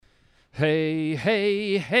Hey,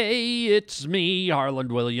 hey, hey, it's me,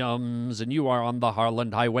 Harland Williams, and you are on the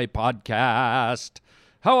Harland Highway Podcast.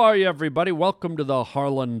 How are you, everybody? Welcome to the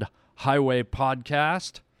Harland Highway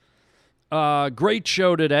Podcast. Great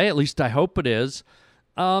show today, at least I hope it is.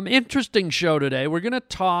 Interesting show today. We're going to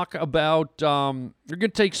talk about, we're going to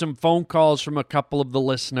take some phone calls from a couple of the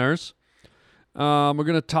listeners. We're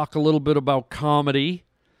going to talk a little bit about comedy.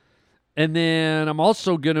 And then I'm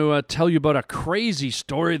also going to tell you about a crazy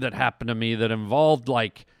story that happened to me that involved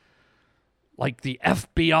like the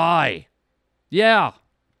FBI. Yeah,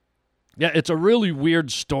 it's a really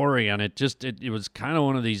weird story, and it was kind of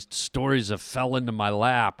one of these stories that fell into my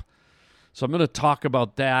lap. So I'm going to talk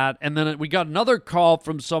about that. And then we got another call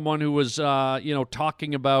from someone who was,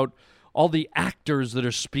 talking about all the actors that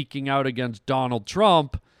are speaking out against Donald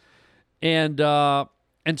Trump. And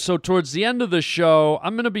so towards the end of the show,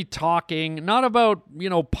 I'm going to be talking not about,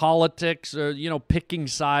 politics or, picking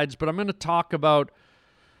sides, but I'm going to talk about,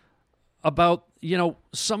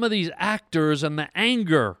 some of these actors and the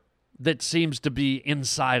anger that seems to be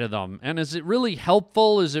inside of them. And is it really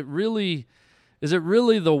helpful? Is it really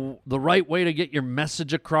the right way to get your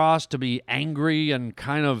message across, to be angry and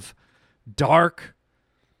kind of dark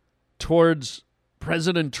towards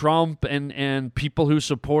President Trump and people who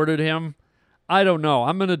supported him? I don't know.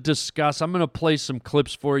 I'm going to play some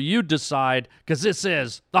clips for you. You decide, because this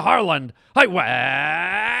is the Harland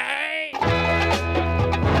Highway.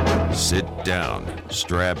 Sit down,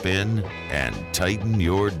 strap in, and tighten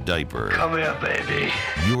your diaper. Come here, baby.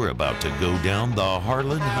 You're about to go down the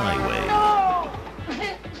Harland Highway. No!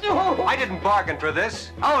 I didn't bargain for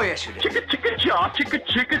this. Oh, yes, you did. Chicka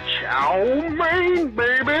chow mein,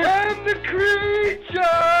 baby. And the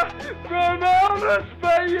creature from outer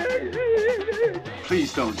space.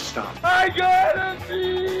 Please don't stop. I got a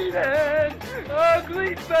mean and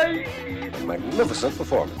ugly face. Magnificent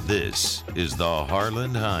performance. This is the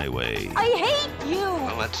Harland Highway. I hate you.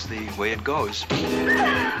 Well, that's the way it goes.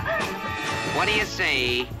 What do you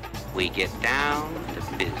say we get down to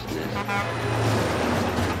business?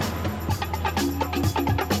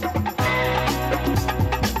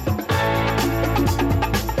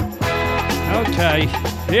 Okay,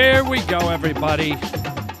 here we go, everybody.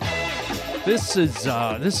 This is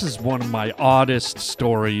one of my oddest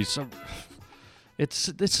stories. This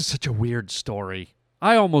is such a weird story.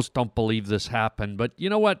 I almost don't believe this happened, but you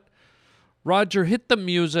know what? Roger, hit the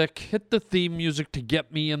theme music to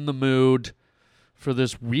get me in the mood for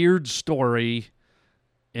this weird story,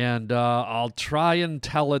 and I'll try and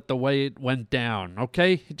tell it the way it went down,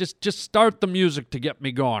 okay? Just start the music to get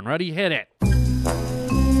me going. Ready? Hit it.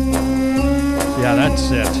 Yeah, that's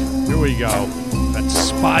it. Here we go. That's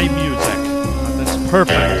spy music. That's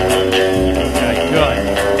perfect. Okay, good.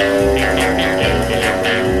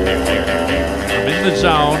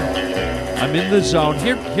 I'm in the zone.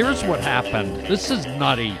 Here's what happened. This is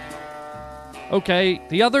nutty. Okay,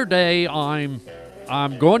 the other day I'm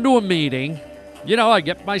going to a meeting. I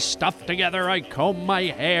get my stuff together. I comb my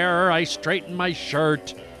hair. I straighten my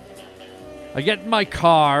shirt. I get in my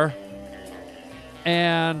car.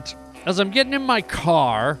 And as I'm getting in my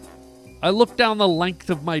car, I look down the length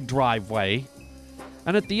of my driveway,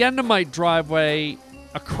 and at the end of my driveway,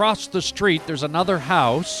 across the street, there's another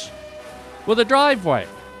house with a driveway.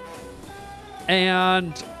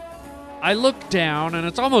 And I look down, and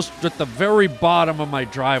it's almost at the very bottom of my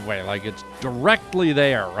driveway, like it's directly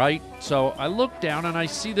there, right? So I look down, and I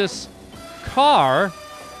see this car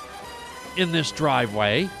in this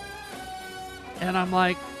driveway, and I'm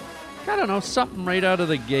like, I don't know, something right out of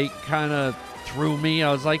the gate kind of threw me.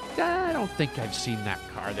 I was like, I don't think I've seen that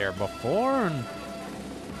car there before. And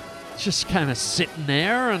it's just kind of sitting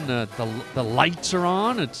there, and the lights are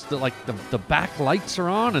on. It's the back lights are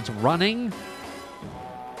on. It's running.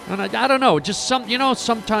 And I don't know, just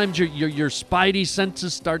sometimes your spidey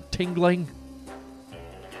senses start tingling.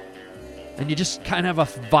 And you just kind of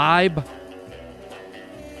have a vibe.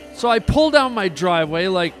 So I pull down my driveway,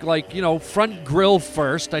 front grill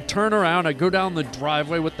first. I turn around, I go down the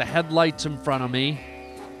driveway with the headlights in front of me,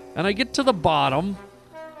 and I get to the bottom,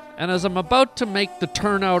 and as I'm about to make the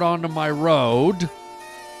turn out onto my road,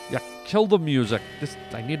 kill the music.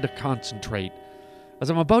 I need to concentrate.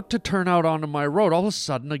 As I'm about to turn out onto my road, all of a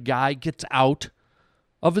sudden a guy gets out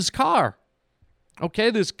of his car.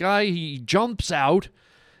 Okay, this guy, he jumps out.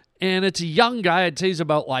 And it's a young guy. I'd say he's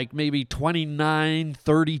about maybe 29,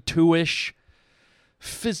 32-ish.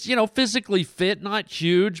 Physically fit, not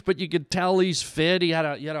huge, but you could tell he's fit. He had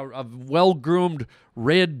a well-groomed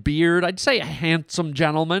red beard. I'd say a handsome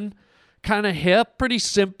gentleman. Kind of hip, pretty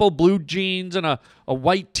simple, blue jeans and a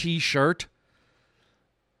white T-shirt.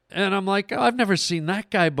 And I'm like, oh, I've never seen that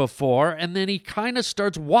guy before. And then he kind of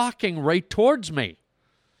starts walking right towards me.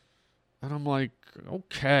 And I'm like,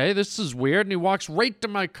 okay, this is weird. And he walks right to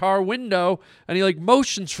my car window, and he like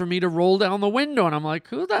motions for me to roll down the window. And I'm like,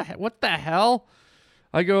 what the hell?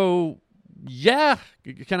 I go, yeah,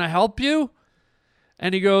 can I help you?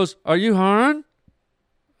 And he goes, are you Harn?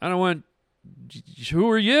 And I went, who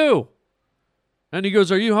are you? And he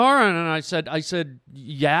goes, are you Harn? And I said,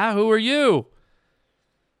 yeah, who are you?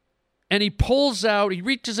 And he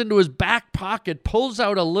reaches into his back pocket, pulls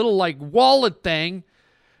out a little like wallet thing,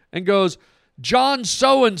 and goes, John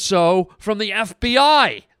so-and-so from the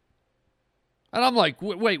FBI. And I'm like,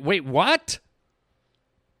 wait, what?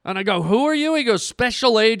 And I go, who are you? He goes,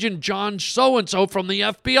 Special Agent John so-and-so from the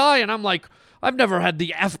FBI. And I'm like, I've never had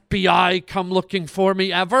the FBI come looking for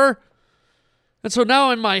me ever. And so now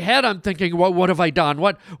in my head, I'm thinking, what have I done?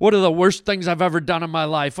 What are the worst things I've ever done in my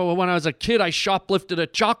life? Oh, when I was a kid, I shoplifted a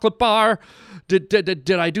chocolate bar.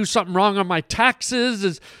 Did I do something wrong on my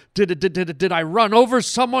taxes? Did I run over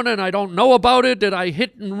someone and I don't know about it? Did I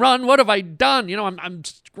hit and run? What have I done? You know, I'm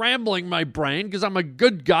scrambling my brain because I'm a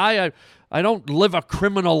good guy. I don't live a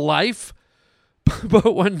criminal life.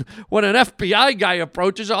 But when an FBI guy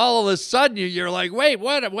approaches, all of a sudden you're like, wait,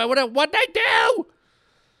 what did I do?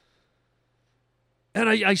 And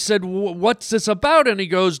I said, what's this about? And he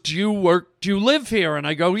goes, do you live here? And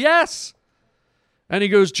I go, yes. And he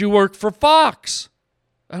goes, do you work for Fox?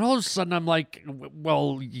 And all of a sudden I'm like,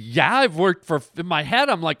 well, yeah, in my head,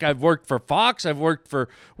 I'm like, I've worked for Fox. I've worked for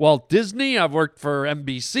Walt Disney. I've worked for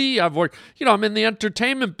NBC. I'm in the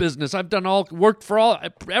entertainment business. I've worked for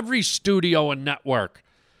every studio and network.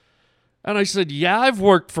 And I said, yeah, I've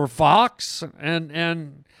worked for Fox.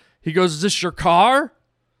 And he goes, is this your car?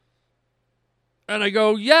 And I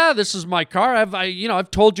go, yeah, this is my car.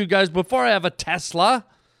 I've told you guys before I have a Tesla.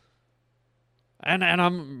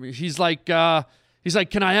 And he's like, can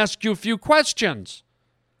I ask you a few questions?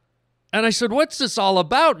 And I said, what's this all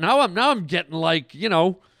about? Now I'm getting like,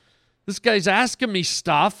 this guy's asking me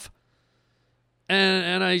stuff.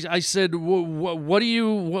 And I said, what do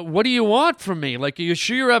you want from me? Like, are you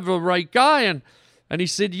sure you have the right guy? And he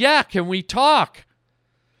said, yeah, can we talk?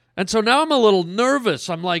 And so now I'm a little nervous.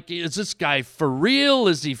 I'm like, is this guy for real?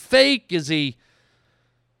 Is he fake? Is he,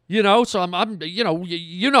 so I'm you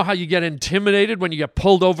know how you get intimidated when you get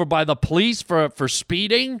pulled over by the police for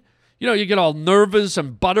speeding? You get all nervous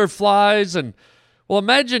and butterflies. And, well,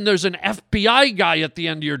 imagine there's an FBI guy at the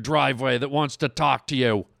end of your driveway that wants to talk to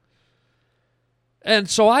you. And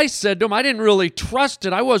so I said to him, I didn't really trust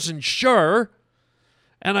it. I wasn't sure.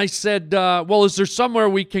 And I said, well, is there somewhere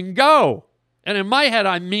we can go? And in my head,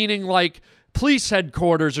 I'm meaning like police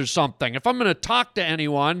headquarters or something. If I'm going to talk to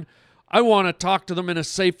anyone, I want to talk to them in a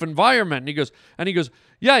safe environment. And he goes,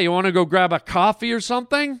 yeah, you want to go grab a coffee or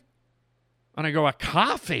something? And I go, a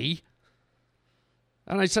coffee?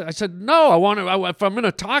 And I said, no, if I'm going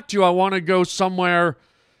to talk to you, I want to go somewhere,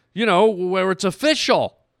 where it's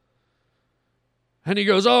official. And he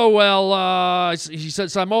goes, oh, well, he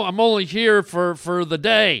says, I'm only here for the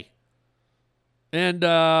day. And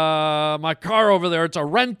my car over there, it's a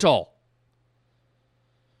rental.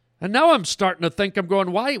 And now I'm starting to think, I'm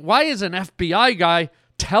going, why is an FBI guy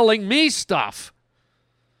telling me stuff?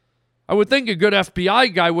 I would think a good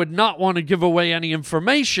FBI guy would not want to give away any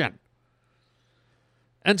information.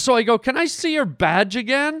 And so I go, can I see your badge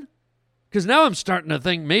again? Because now I'm starting to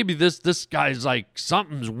think maybe this guy's like,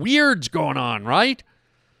 something's weird's going on, right?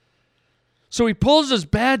 So he pulls his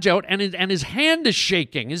badge out, and his hand is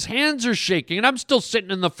shaking. His hands are shaking, and I'm still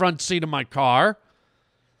sitting in the front seat of my car.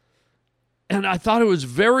 And I thought it was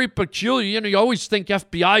very peculiar. You always think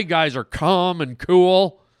FBI guys are calm and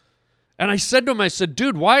cool. And I said to him,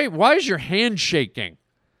 dude, why is your hand shaking?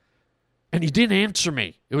 And he didn't answer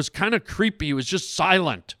me. It was kind of creepy. He was just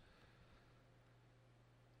silent.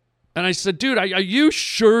 And I said, dude, are you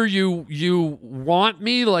sure you want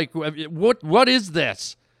me? Like, what is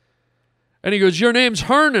this? And he goes, your name's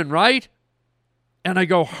Hernan, right? And I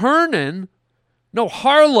go, Hernan? No,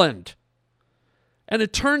 Harland. And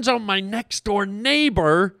it turns out my next door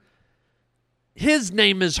neighbor, his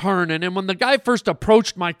name is Hernan. And when the guy first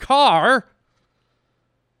approached my car,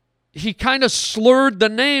 he kind of slurred the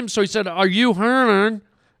name. So he said, are you Hernan?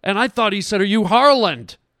 And I thought he said, are you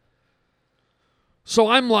Harland? So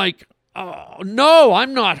I'm like, oh, no,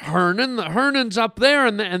 I'm not Hernan. Hernan's up there.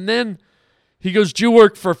 And then he goes, do you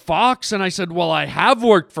work for Fox? And I said, well, I have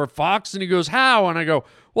worked for Fox. And he goes, how? And I go,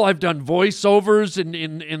 well, I've done voiceovers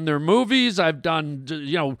in their movies. I've done,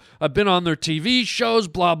 I've been on their TV shows,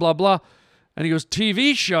 blah, blah, blah. And he goes,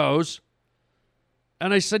 TV shows?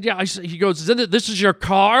 And I said, yeah. He goes, this is your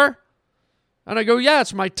car? And I go, yeah,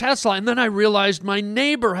 it's my Tesla. And then I realized my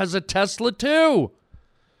neighbor has a Tesla too.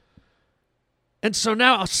 And so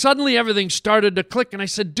now suddenly everything started to click. And I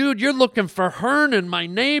said, dude, you're looking for Hernan, my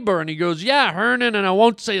neighbor. And he goes, yeah, Hernan. And I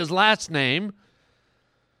won't say his last name.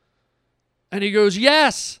 And he goes,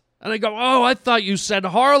 yes. And I go, oh, I thought you said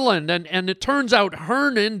Harland. And it turns out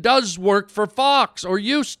Hernan does work for Fox, or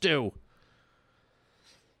used to.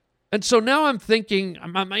 And so now I'm thinking,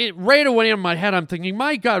 right away in my head, I'm thinking,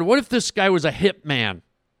 my God, what if this guy was a hitman?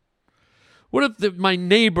 What if my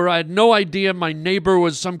neighbor, I had no idea my neighbor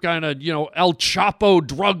was some kind of, El Chapo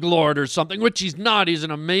drug lord or something, which he's not. He's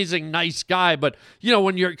an amazing, nice guy. But,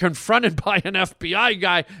 when you're confronted by an FBI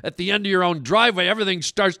guy at the end of your own driveway, everything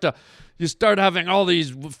you start having all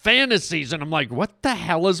these fantasies. And I'm like, what the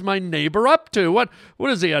hell is my neighbor up to? What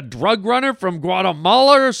is he, a drug runner from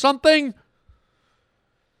Guatemala or something?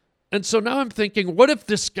 And so now I'm thinking, what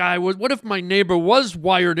if my neighbor was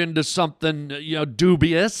wired into something,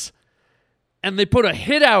 dubious, and they put a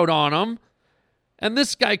hit out on him, and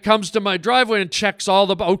this guy comes to my driveway and checks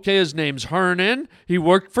his name's Hernan, he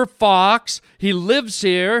worked for Fox, he lives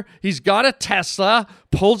here, he's got a Tesla,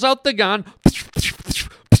 pulls out the gun,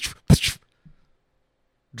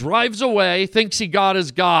 drives away, thinks he got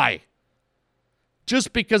his guy,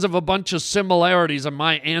 just because of a bunch of similarities in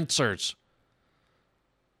my answers.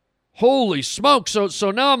 Holy smoke.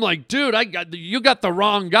 So now I'm like, dude, you got the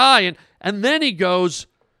wrong guy. And then he goes,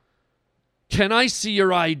 can I see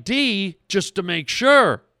your ID just to make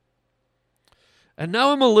sure? And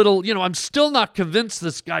now I'm a little, I'm still not convinced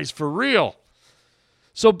this guy's for real.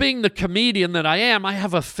 So being the comedian that I am, I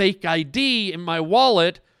have a fake ID in my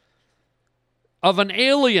wallet of an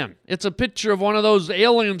alien. It's a picture of one of those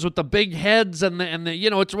aliens with the big heads and the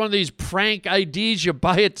it's one of these prank IDs you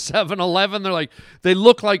buy at 7-Eleven. They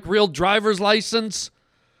look like real driver's license.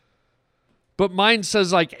 But mine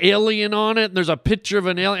says like alien on it, and there's a picture of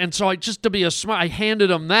an alien. And so just to be a smart, I handed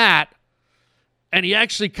him that, and he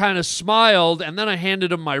actually kind of smiled, and then I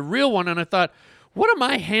handed him my real one, and I thought, what am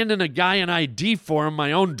I handing a guy an ID for in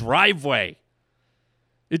my own driveway?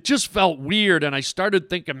 It just felt weird, and I started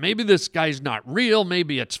thinking, maybe this guy's not real,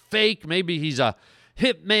 maybe it's fake, maybe he's a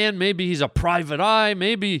hitman, maybe he's a private eye,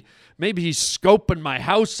 maybe he's scoping my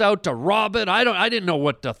house out to rob it. I didn't know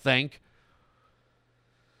what to think.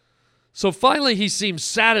 So finally, he seems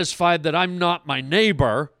satisfied that I'm not my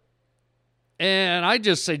neighbor. And I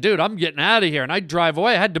just say, dude, I'm getting out of here. And I drive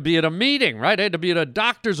away. I had to be at a meeting, right? I had to be at a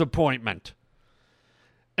doctor's appointment.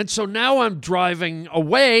 And so now I'm driving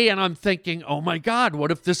away, and I'm thinking, oh, my God,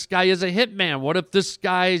 what if this guy is a hitman? What if this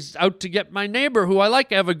guy's out to get my neighbor, who I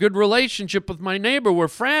like? I have a good relationship with my neighbor. We're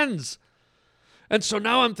friends. And so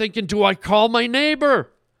now I'm thinking, do I call my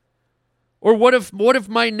neighbor? Or what if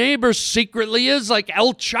my neighbor secretly is like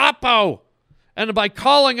El Chapo? And by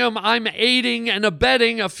calling him, I'm aiding and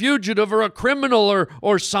abetting a fugitive or a criminal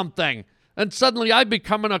or something. And suddenly I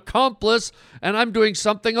become an accomplice and I'm doing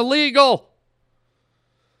something illegal.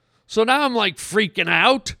 So now I'm like freaking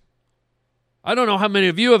out. I don't know how many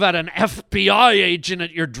of you have had an FBI agent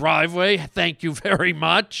at your driveway. Thank you very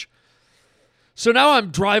much. So now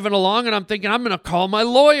I'm driving along and I'm thinking, I'm going to call my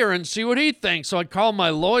lawyer and see what he thinks. So I call my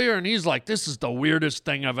lawyer and he's like, this is the weirdest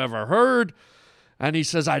thing I've ever heard. And he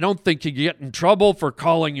says, I don't think you get in trouble for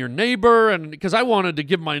calling your neighbor. And because I wanted to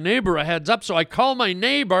give my neighbor a heads up. So I call my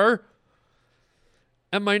neighbor,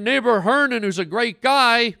 and my neighbor Hernan, who's a great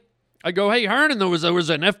guy, I go, hey, Hernan, there was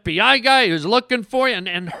an FBI guy who was looking for you.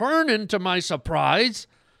 And Hernan, to my surprise,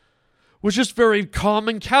 was just very calm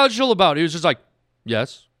and casual about it. He was just like,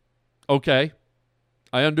 yes, okay.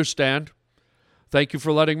 I understand. Thank you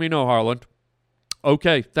for letting me know, Harland.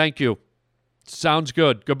 Okay, thank you. Sounds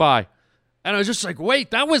good. Goodbye. And I was just like,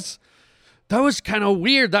 wait, that was kind of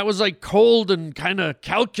weird. That was like cold and kind of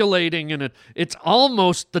calculating, and it's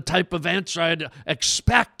almost the type of answer I'd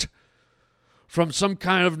expect from some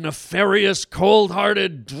kind of nefarious,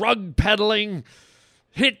 cold-hearted, drug-peddling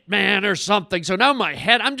hitman or something. So now my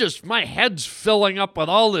head's filling up with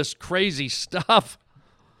all this crazy stuff.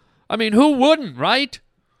 I mean, who wouldn't, right?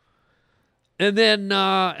 And then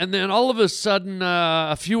all of a sudden,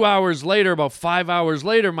 a few hours later, about 5 hours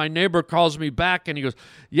later, my neighbor calls me back and he goes,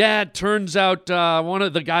 yeah, it turns out one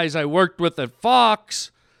of the guys I worked with at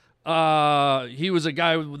Fox, he was a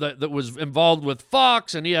guy that was involved with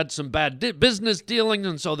Fox, and he had some bad business dealings,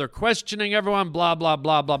 and so they're questioning everyone, blah, blah,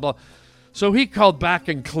 blah, blah, blah. So he called back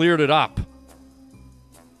and cleared it up.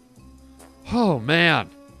 Oh, man.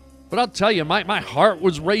 But I'll tell you, my heart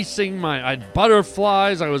was racing. I had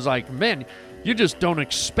butterflies. I was like, man, you just don't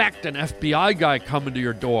expect an FBI guy coming to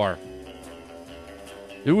your door.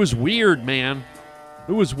 It was weird, man.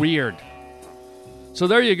 It was weird. So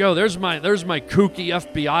there you go. There's my kooky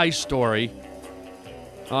FBI story.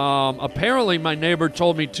 Apparently, my neighbor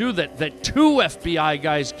told me, too, that 2 FBI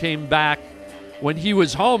guys came back when he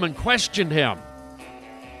was home and questioned him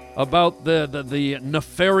about the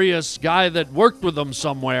nefarious guy that worked with him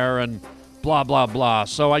somewhere and blah, blah, blah.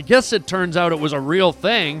 So I guess it turns out it was a real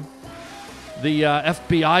thing. The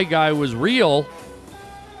FBI guy was real.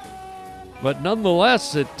 But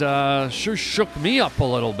nonetheless, it sure shook me up a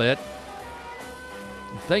little bit.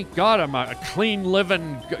 Thank God I'm a clean,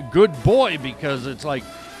 living, good boy, because it's like,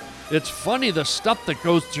 it's funny the stuff that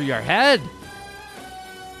goes through your head.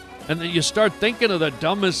 And then you start thinking of the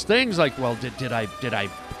dumbest things, like, well, did I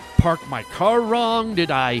park my car wrong?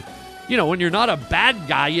 Did I, when you're not a bad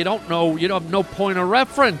guy, you don't know, you have no point of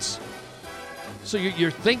reference. So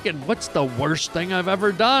you're thinking, what's the worst thing I've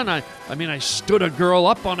ever done? I mean, I stood a girl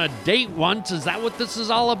up on a date once. Is that what this is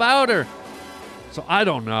all about? Or so I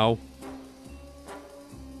don't know.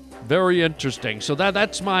 Very interesting. So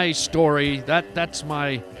that's my story. That's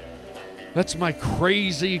my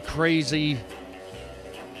crazy,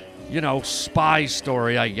 spy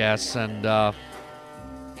story, I guess. And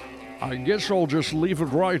I guess I'll just leave it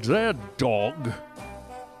right there, dog.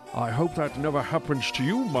 I hope that never happens to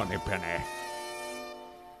you, Moneypenny.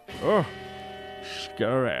 Oh,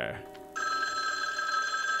 scary.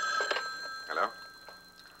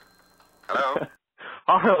 Hello?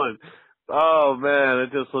 Harland. Oh, man, I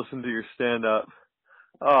just listened to your stand-up.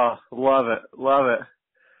 Oh, love it.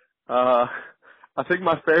 I think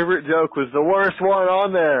my favorite joke was the worst one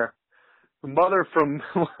on there. Mother from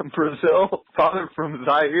Brazil, father from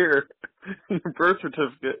Zaire. Your birth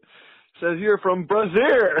certificate says you're from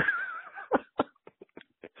Brazil.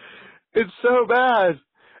 It's so bad.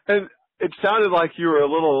 And it sounded like you were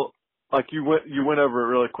a little, like you went over it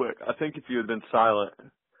really quick. I think if you had been silent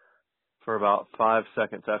for about 5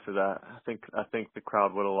 seconds after that, I think the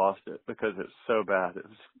crowd would have lost it, because it's so bad. It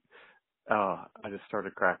was, I just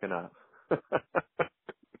started cracking up.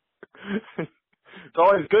 It's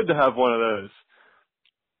always good to have one of those.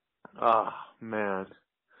 Man.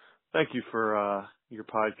 Thank you for your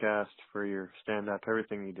podcast, for your stand-up,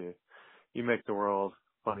 everything you do. You make the world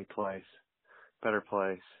a funny place, better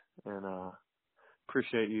place, and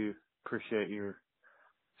appreciate your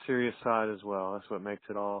serious side as well. That's what makes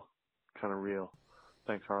it all kind of real.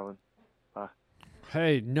 Thanks, Harland. Bye.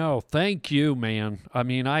 Hey, no, thank you, man. I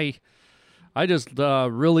mean, I just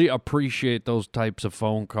really appreciate those types of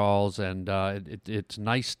phone calls, and it's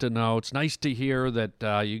nice to know. It's nice to hear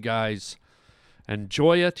that you guys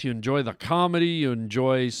enjoy it. You enjoy the comedy. You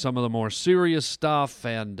enjoy some of the more serious stuff,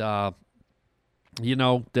 and that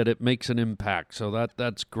it makes an impact. So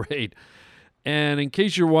that's great. And in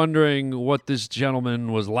case you're wondering what this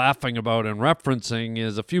gentleman was laughing about and referencing,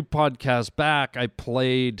 is a few podcasts back, I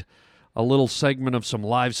played a little segment of some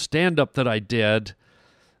live stand-up that I did.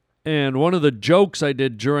 And one of the jokes I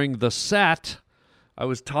did during the set, I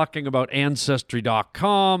was talking about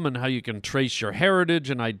Ancestry.com and how you can trace your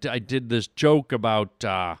heritage. And I did this joke about,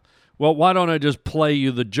 why don't I just play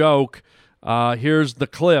you the joke? Here's the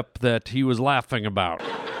clip that he was laughing about.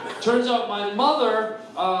 Turns out my mother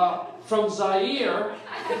from Zaire,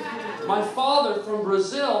 my father from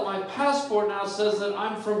Brazil. My passport now says that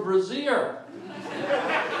I'm from Brazil.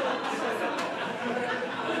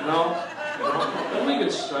 No? We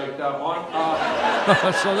could strike that one.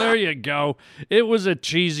 So there you go. It was a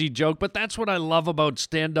cheesy joke, but that's what I love about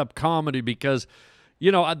stand-up comedy, because,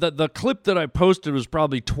 the clip that I posted was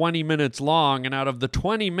probably 20 minutes long, and out of the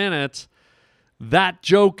 20 minutes, that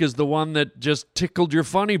joke is the one that just tickled your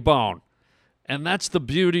funny bone. And that's the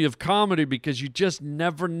beauty of comedy, because you just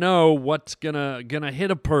never know what's gonna hit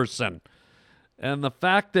a person. And the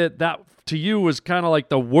fact that to you was kind of like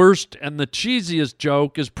the worst and the cheesiest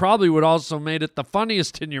joke is probably what also made it the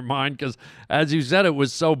funniest in your mind, because, as you said, it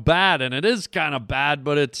was so bad. And it is kind of bad,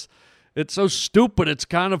 but it's so stupid, it's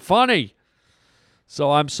kind of funny.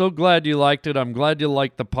 So I'm so glad you liked it. I'm glad you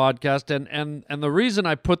liked the podcast. And the reason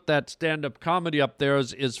I put that stand-up comedy up there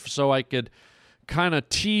is so I could kind of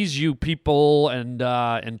tease you people and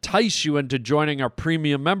entice you into joining our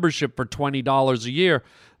premium membership for $20 a year.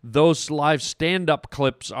 Those live stand-up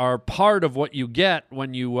clips are part of what you get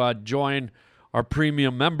when you join our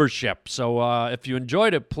premium membership. So if you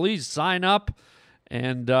enjoyed it, please sign up.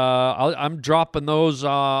 And I'm dropping those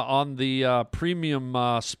on the premium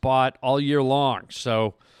spot all year long.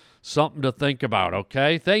 So something to think about,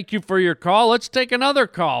 okay? Thank you for your call. Let's take another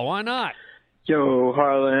call. Why not? Yo,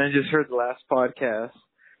 Harlan, I just heard the last podcast.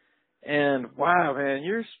 And wow, man,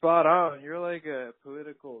 you're spot on. You're like a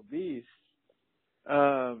political beast.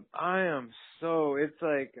 It's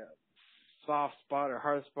like soft spot or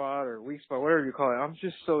hard spot or weak spot, whatever you call it. I'm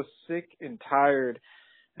just so sick and tired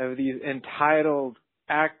of these entitled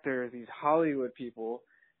actors, these Hollywood people,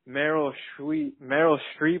 Meryl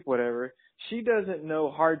Streep, whatever. She doesn't know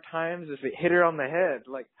hard times if it hit her on the head.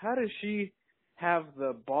 Like, how does she have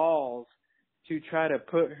the balls to try to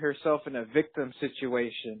put herself in a victim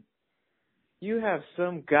situation? You have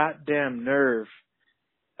some goddamn nerve.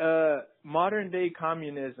 Modern day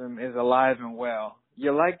communism is alive and well.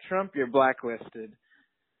 You like Trump, you're blacklisted.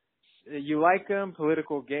 You like him,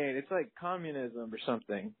 political gain. It's like communism or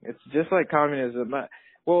something. It's just like communism.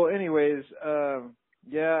 Well, anyways,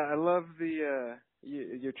 yeah, I love the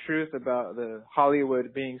your truth about the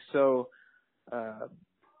Hollywood being so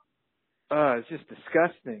it's just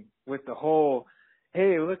disgusting with the whole,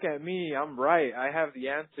 hey, look at me, I'm right, I have the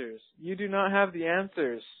answers. You do not have the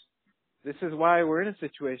answers. This is why we're in a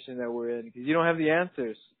situation that we're in, because you don't have the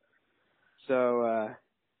answers. So,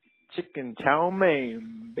 chicken chow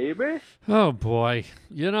mein, baby. Oh, boy.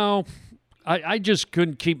 You know, I just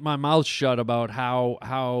couldn't keep my mouth shut about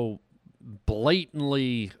how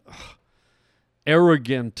blatantly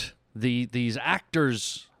arrogant these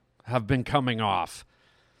actors have been coming off.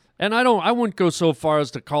 And I wouldn't go so far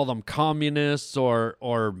as to call them communists or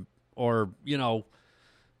you know,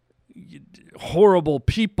 horrible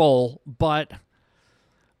people, but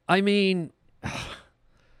I mean,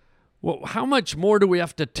 well, how much more do we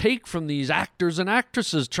have to take from these actors and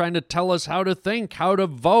actresses trying to tell us how to think, how to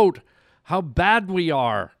vote, how bad we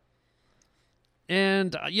are?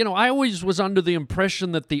 And, you know, I always was under the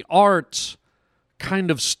impression that the arts kind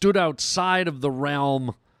of stood outside of the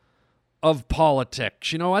realm of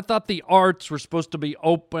politics. You know, I thought the arts were supposed to be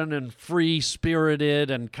open and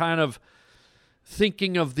free-spirited and kind of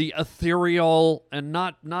thinking of the ethereal and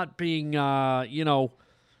not being, you know,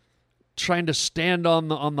 trying to stand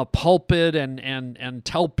on the pulpit and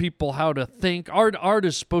tell people how to think. Art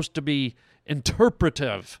is supposed to be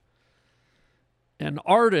interpretive. And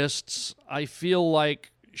artists, I feel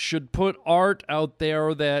like, should put art out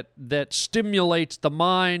there that stimulates the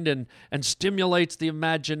mind and stimulates the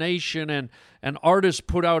imagination, and artists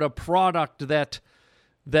put out a product that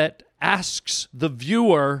asks the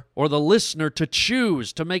viewer or the listener to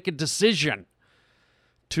choose, to make a decision,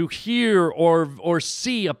 to hear or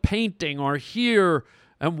see a painting, or hear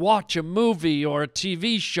and watch a movie or a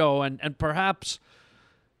TV show, and perhaps,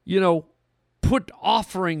 you know, put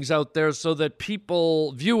offerings out there so that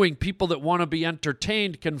people that want to be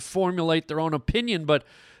entertained can formulate their own opinion. But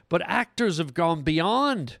actors have gone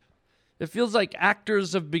beyond. It feels like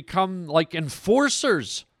actors have become like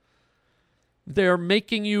enforcers. They're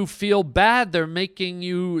making you feel bad. They're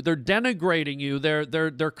denigrating you.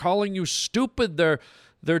 They're calling you stupid.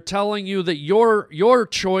 They're telling you that your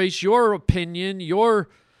choice, your opinion, your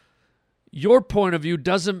point of view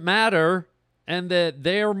doesn't matter, and that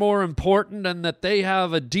they're more important, and that they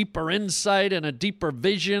have a deeper insight and a deeper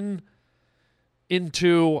vision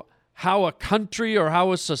into how a country or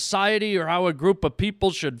how a society or how a group of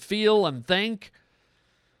people should feel and think.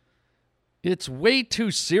 It's way too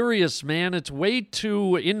serious, man. It's way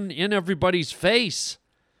too in everybody's face.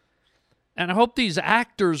 And I hope these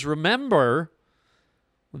actors remember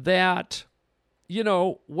that, you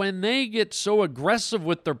know, when they get so aggressive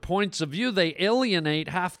with their points of view, they alienate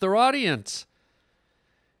half their audience.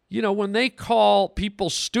 You know, when they call people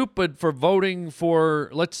stupid for voting for,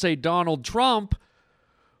 let's say, Donald Trump,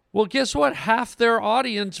 well, guess what? Half their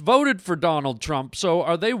audience voted for Donald Trump. So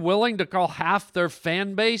are they willing to call half their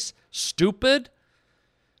fan base stupid?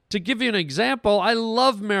 To give you an example, I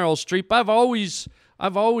love Meryl Streep. I've always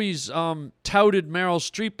touted Meryl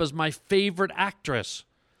Streep as my favorite actress.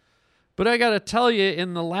 But I got to tell you,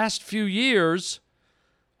 in the last few years,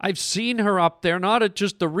 I've seen her up there, not at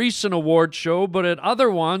just the recent award show, but at other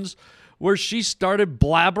ones where she started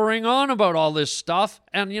blabbering on about all this stuff.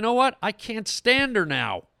 And you know what? I can't stand her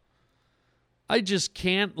now. I just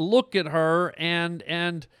can't look at her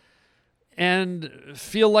and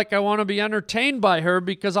feel like I want to be entertained by her,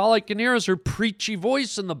 because all I can hear is her preachy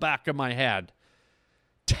voice in the back of my head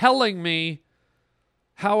telling me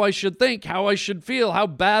how I should think, how I should feel, how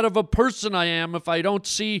bad of a person I am if I don't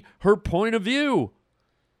see her point of view.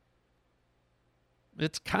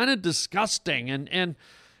 It's kind of disgusting. And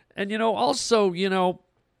you know, also, you know,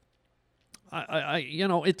 I you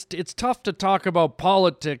know, it's tough to talk about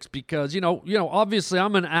politics because, you know, obviously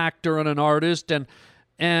I'm an actor and an artist,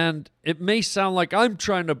 and it may sound like I'm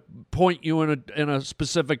trying to point you in a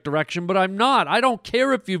specific direction, but I'm not. I don't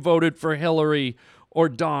care if you voted for Hillary or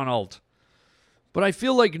Donald. But I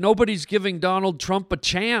feel like nobody's giving Donald Trump a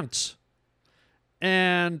chance.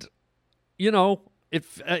 And, you know,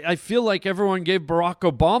 I feel like everyone gave Barack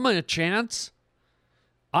Obama a chance.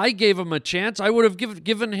 I gave him a chance. I would have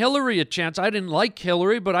given Hillary a chance. I didn't like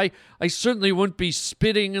Hillary, but I certainly wouldn't be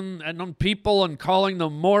spitting on people and calling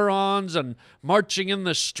them morons and marching in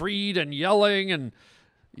the street and yelling and,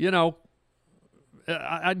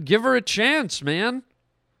 I'd give her a chance, man.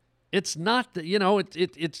 It's not,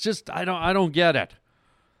 it's just, I don't get it.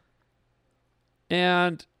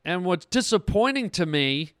 And what's disappointing to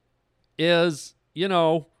me is,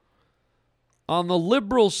 on the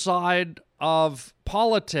liberal side of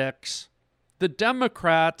politics, the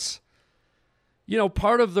Democrats,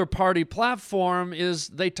 part of their party platform is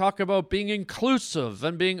they talk about being inclusive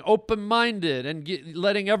and being open-minded and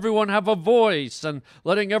letting everyone have a voice and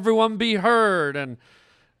letting everyone be heard, and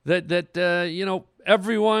that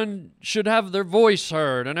everyone should have their voice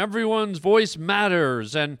heard and everyone's voice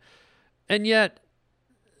matters, and yet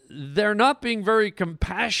they're not being very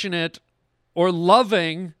compassionate or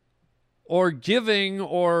loving or giving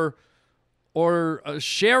or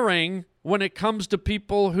sharing when it comes to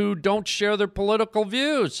people who don't share their political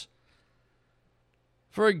views.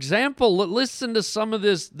 For example, listen to some of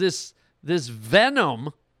this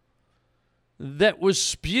venom that was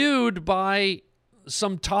spewed by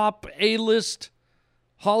some top A-list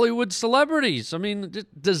Hollywood celebrities. I mean,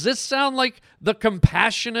 does this sound like the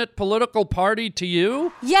compassionate political party to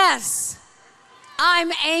you? Yes,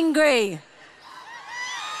 I'm angry.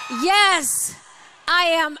 Yes, I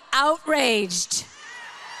am outraged.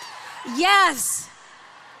 Yes,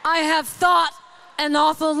 I have thought an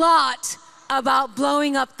awful lot about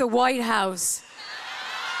blowing up the White House.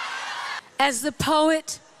 As the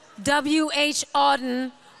poet W.H.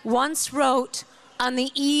 Auden once wrote on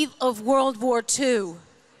the eve of World War II,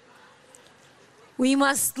 we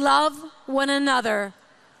must love one another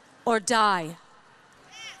or die.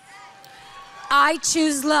 I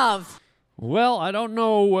choose love. Well, I don't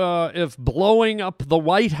know if blowing up the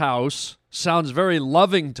White House sounds very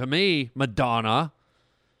loving to me, Madonna.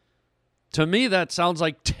 To me, that sounds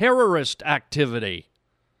like terrorist activity.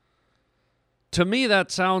 To me, that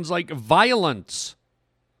sounds like violence.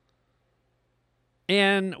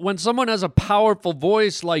 And when someone has a powerful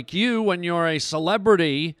voice like you, when you're a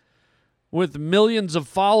celebrity with millions of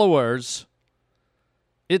followers,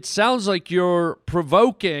 it sounds like you're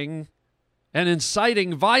provoking and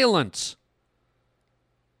inciting violence.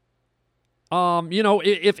 If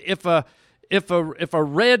a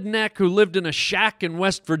redneck who lived in a shack in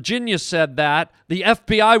West Virginia said that, the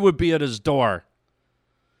FBI would be at his door.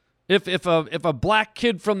 If a black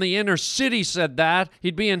kid from the inner city said that,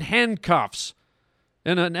 he'd be in handcuffs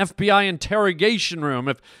in an FBI interrogation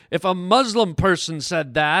room. If a Muslim person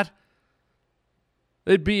said that,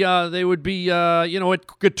 they would be at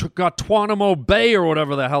Guantanamo Bay or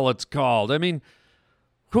whatever the hell it's called. I mean,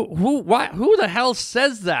 who the hell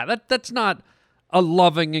says that? That's not a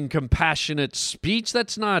loving and compassionate speech.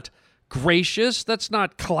 That's not gracious. That's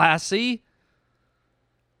not classy.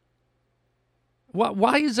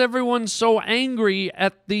 Why is everyone so angry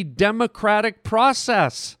at the democratic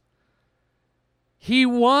process? He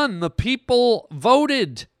won. The people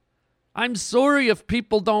voted. I'm sorry if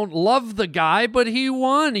people don't love the guy, but he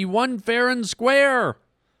won. He won fair and square.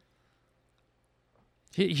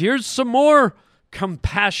 Here's some more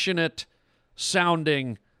compassionate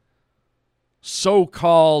sounding,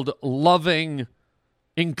 so-called loving,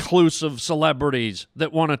 inclusive celebrities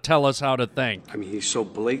that want to tell us how to think. I mean, he's so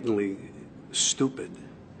blatantly stupid.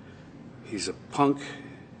 He's a punk.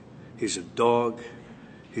 He's a dog.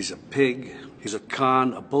 He's a pig. He's a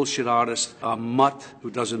con, a bullshit artist, a mutt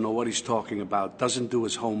who doesn't know what he's talking about, doesn't do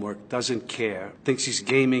his homework, doesn't care, thinks he's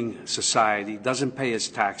gaming society, doesn't pay his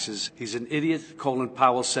taxes. He's an idiot. Colin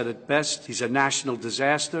Powell said it best. He's a national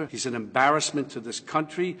disaster. He's an embarrassment to this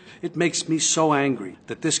country. It makes me so angry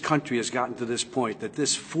that this country has gotten to this point, that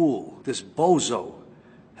this fool, this bozo,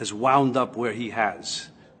 has wound up where he has.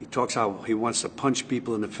 He talks how he wants to punch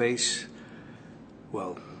people in the face.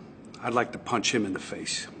 Well, I'd like to punch him in the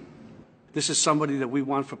face. This is somebody that we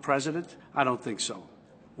want for president? I don't think so.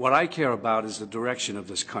 What I care about is the direction of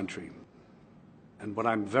this country. And what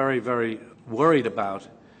I'm very, very worried about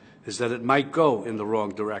is that it might go in the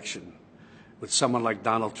wrong direction with someone like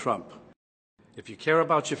Donald Trump. If you care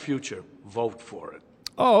about your future, vote for it.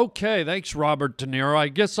 Oh, okay. Thanks, Robert De Niro. I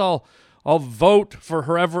guess I'll vote for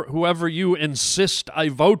whoever you insist I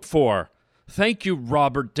vote for. Thank you,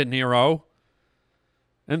 Robert De Niro.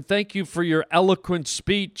 And thank you for your eloquent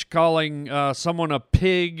speech calling someone a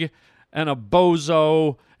pig and a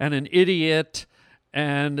bozo and an idiot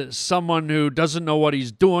and someone who doesn't know what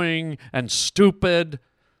he's doing and stupid.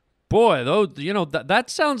 boy, though, that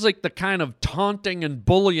sounds like the kind of taunting and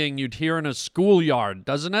bullying you'd hear in a schoolyard,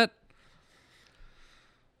 doesn't it?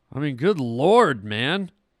 I mean, good Lord,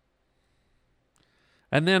 man.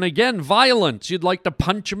 And then again, violence. You'd like to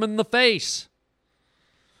punch him in the face.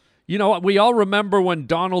 We all remember when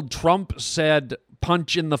Donald Trump said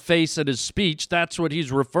punch in the face at his speech. That's what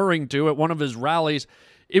he's referring to at one of his rallies.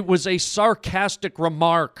 It was a sarcastic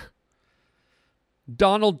remark.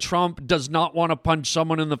 Donald Trump does not want to punch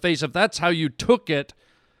someone in the face. If that's how you took it,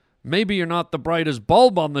 maybe you're not the brightest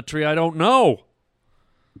bulb on the tree. I don't know.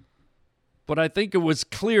 But I think it was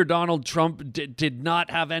clear Donald Trump did not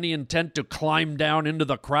have any intent to climb down into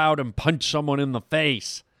the crowd and punch someone in the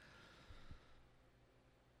face.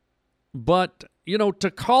 But,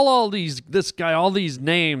 to call this guy all these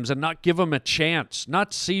names and not give him a chance,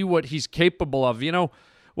 not see what he's capable of,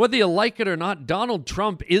 whether you like it or not, Donald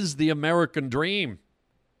Trump is the American dream.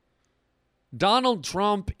 Donald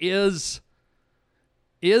Trump is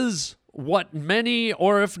what many,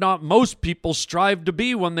 or if not most people, strive to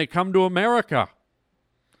be when they come to America.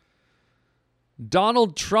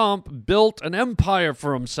 Donald Trump built an empire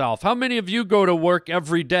for himself. How many of you go to work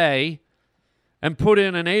every day and put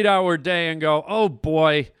in an 8-hour day and go, oh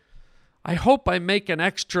boy, I hope I make an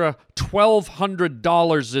extra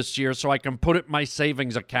 $1,200 this year so I can put it in my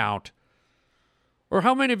savings account? Or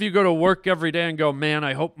how many of you go to work every day and go, man,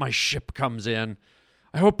 I hope my ship comes in.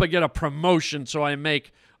 I hope I get a promotion so I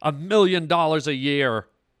make $1 million a year?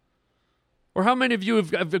 Or how many of you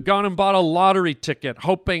have gone and bought a lottery ticket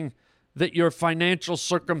hoping that your financial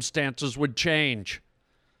circumstances would change?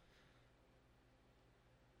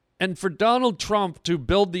 And for Donald Trump to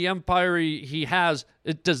build the empire he has,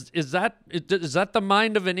 is that the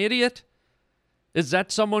mind of an idiot? Is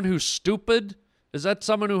that someone who's stupid? Is that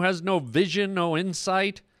someone who has no vision, no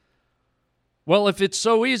insight? Well, if it's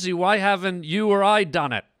so easy, why haven't you or I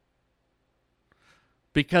done it?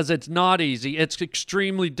 Because it's not easy. It's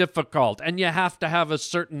extremely difficult. And you have to have a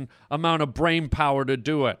certain amount of brain power to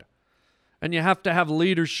do it. And you have to have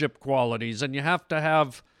leadership qualities. And you have to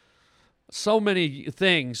have so many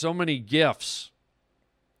things, so many gifts.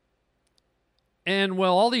 And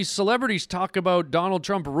while all these celebrities talk about Donald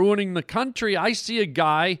Trump ruining the country, I see a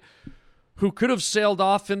guy who could have sailed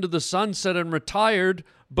off into the sunset and retired,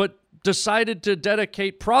 but decided to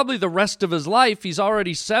dedicate probably the rest of his life. He's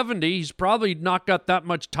already 70. He's probably not got that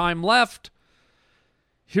much time left.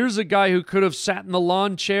 Here's a guy who could have sat in the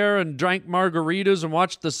lawn chair and drank margaritas and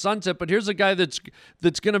watched the sunset, but here's a guy that's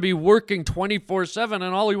going to be working 24/7,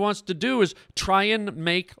 and all he wants to do is try and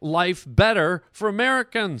make life better for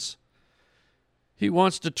Americans. He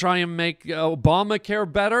wants to try and make Obamacare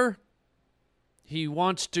better. He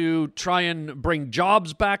wants to try and bring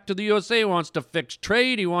jobs back to the USA. He wants to fix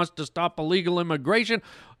trade. He wants to stop illegal immigration.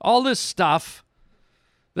 All this stuff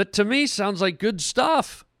that to me sounds like good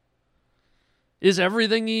stuff. Is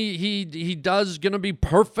everything he does going to be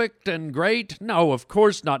perfect and great? No, of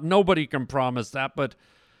course not. Nobody can promise that. But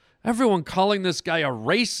everyone calling this guy a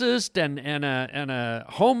racist and a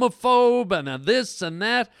homophobe and a this and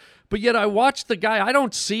that. But yet I watch the guy. I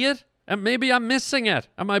don't see it. And maybe I'm missing it.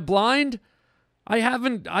 Am I blind? I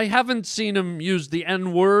haven't seen him use the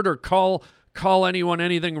N-word or call anyone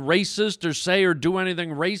anything racist or say or do anything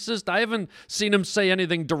racist. I haven't seen him say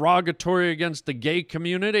anything derogatory against the gay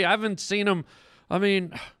community. I haven't seen him. I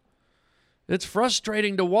mean, it's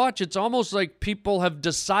frustrating to watch. It's almost like people have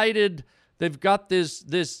decided they've got this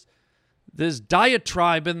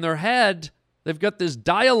diatribe in their head. They've got this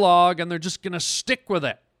dialogue, and they're just going to stick with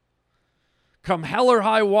it. Come hell or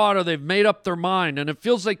high water, they've made up their mind. And it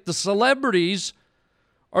feels like the celebrities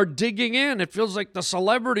are digging in. It feels like the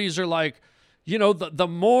celebrities are like, the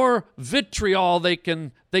more vitriol they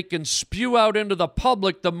can spew out into the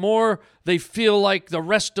public, the more they feel like the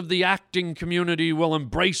rest of the acting community will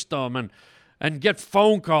embrace them and get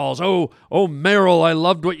phone calls. Oh, Meryl, I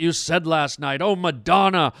loved what you said last night. Oh,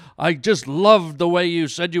 Madonna, I just loved the way you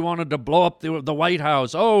said you wanted to blow up the White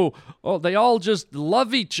House. Oh, they all just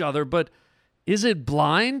love each other. But is it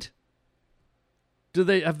blind?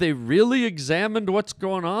 Have they really examined what's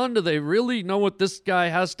going on? Do they really know what this guy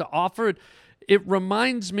has to offer? It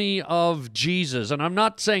reminds me of Jesus, and I'm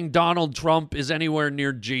not saying Donald Trump is anywhere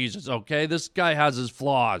near Jesus, okay? This guy has his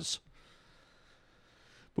flaws.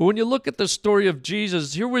 But when you look at the story of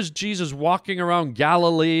Jesus, here was Jesus walking around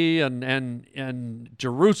Galilee and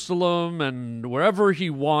Jerusalem and wherever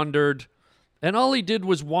he wandered, and all he did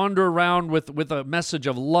was wander around with a message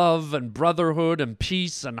of love and brotherhood and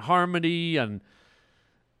peace and harmony and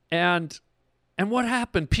what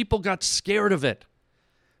happened? People got scared of it.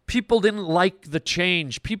 People didn't like the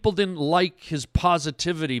change. People didn't like his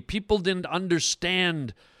positivity. People didn't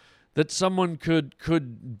understand that someone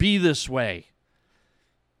could be this way.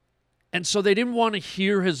 And so they didn't want to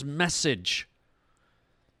hear his message.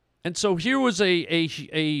 And so here was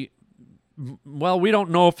well, we don't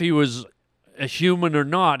know if he was a human or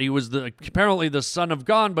not. He was apparently the Son of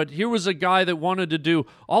God, but here was a guy that wanted to do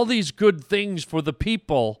all these good things for the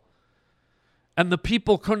people, and the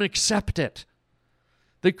people couldn't accept it.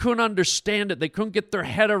 They couldn't understand it. They couldn't get their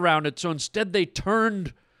head around it. So instead they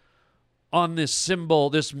turned on this symbol,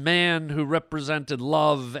 this man who represented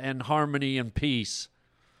love and harmony and peace.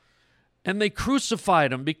 And they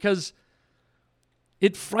crucified him because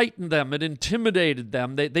it frightened them. It intimidated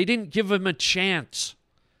them. They didn't give him a chance.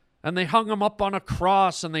 And they hung him up on a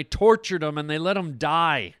cross, and they tortured him, and they let him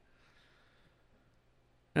die.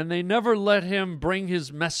 And they never let him bring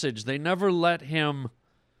his message. They never let him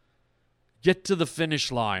get to the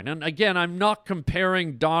finish line. And again, I'm not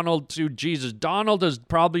comparing Donald to Jesus. Donald has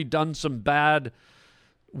probably done some bad,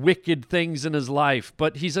 wicked things in his life,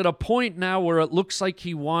 but he's at a point now where it looks like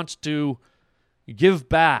he wants to give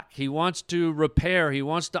back. He wants to repair. He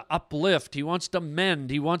wants to uplift. He wants to mend.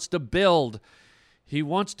 He wants to build. He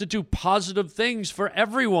wants to do positive things for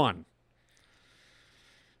everyone.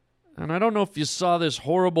 And I don't know if you saw this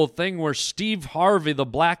horrible thing where Steve Harvey, the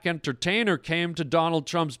black entertainer, came to Donald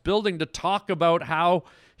Trump's building to talk about how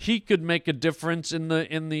he could make a difference in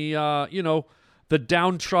the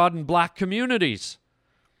downtrodden black communities.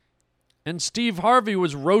 And Steve Harvey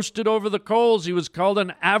was roasted over the coals. He was called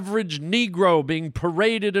an average Negro being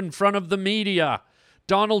paraded in front of the media.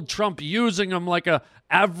 Donald Trump using him like a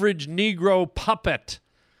average Negro puppet.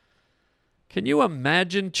 Can you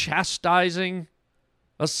imagine chastising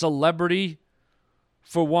a celebrity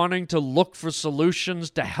for wanting to look for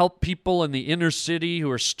solutions to help people in the inner city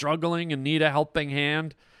who are struggling and need a helping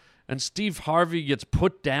hand? And Steve Harvey gets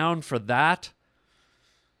put down for that?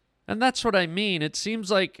 And that's what I mean. It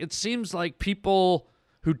seems like people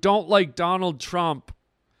who don't like Donald Trump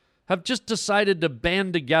have just decided to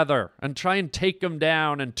band together and try and take him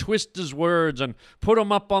down and twist his words and put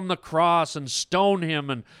him up on the cross and stone him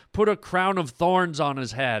and put a crown of thorns on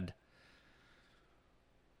his head.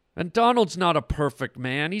 And Donald's not a perfect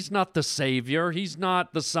man. He's not the Savior. He's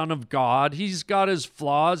not the Son of God. He's got his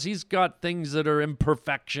flaws. He's got things that are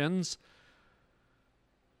imperfections.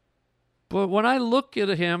 But when I look at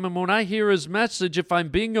him and when I hear his message, if I'm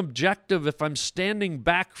being objective, if I'm standing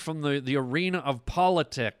back from the arena of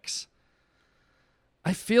politics,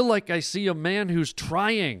 I feel like I see a man who's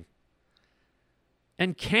trying.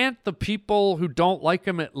 And can't the people who don't like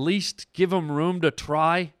him at least give him room to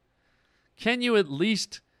try? Can you at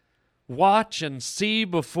least watch and see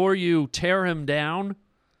before you tear him down?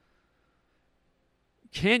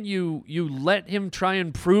 Can't you let him try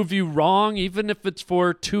and prove you wrong, even if it's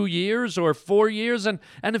for 2 years or 4 years? And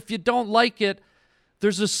if you don't like it,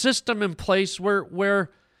 there's a system in place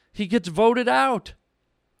where he gets voted out.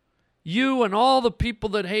 You and all the people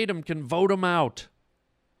that hate him can vote him out.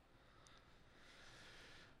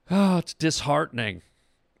 Oh, it's disheartening.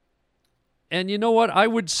 And you know what? I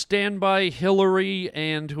would stand by Hillary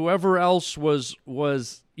and whoever else was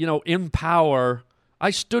in power. I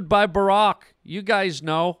stood by Barack. You guys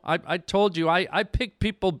know. I told you, I pick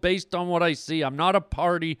people based on what I see. I'm not a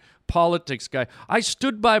party politics guy. I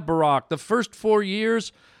stood by Barack. The first 4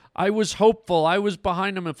 years, I was hopeful. I was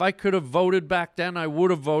behind him. If I could have voted back then, I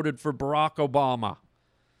would have voted for Barack Obama.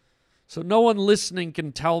 So no one listening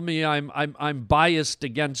can tell me I'm biased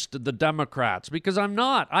against the Democrats, because I'm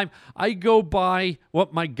not. I go by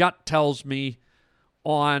what my gut tells me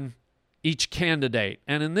on each candidate.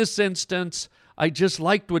 And in this instance, I just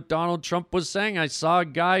liked what Donald Trump was saying. I saw a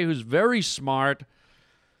guy who's very smart,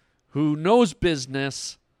 who knows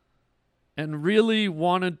business, and really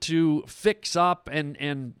wanted to fix up and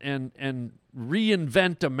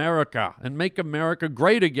reinvent America and make America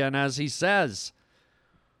great again, as he says.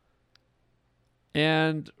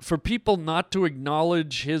 And for people not to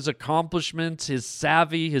acknowledge his accomplishments, his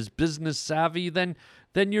savvy, his business savvy, then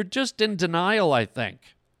you're just in denial, I think.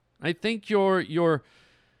 I think you're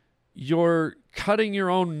cutting your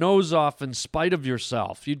own nose off in spite of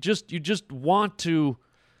yourself. You just want to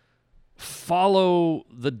follow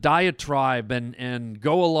the diatribe and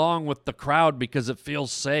go along with the crowd because it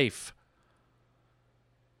feels safe.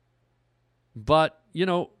 But,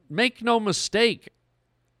 make no mistake,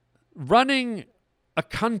 running a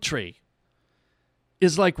country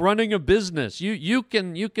is like running a business. You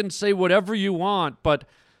can say whatever you want, but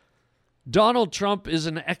Donald Trump is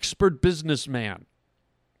an expert businessman.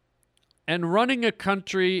 And running a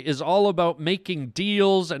country is all about making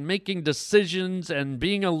deals and making decisions and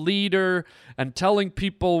being a leader and telling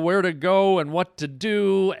people where to go and what to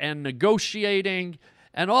do and negotiating.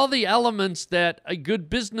 and all the elements that a good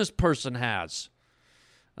business person has.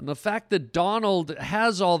 And the fact that Donald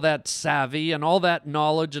has all that savvy and all that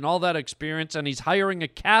knowledge and all that experience, and he's hiring a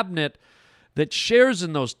cabinet that shares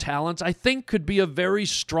in those talents, I think could be a very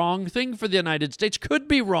strong thing for the United States. Could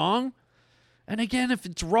be wrong. And again, if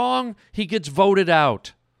it's wrong, he gets voted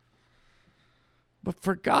out. But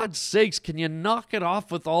for God's sakes, can you knock it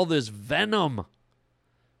off with all this venom?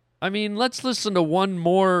 I mean, let's listen to one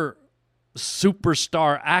more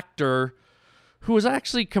superstar actor who is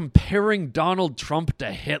actually comparing Donald Trump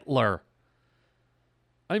to Hitler.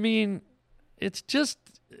 I mean, it's just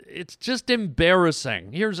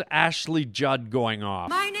embarrassing. Here's Ashley Judd going off.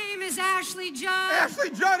 My name is Ashley Judd.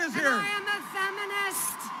 Ashley Judd is here. I am a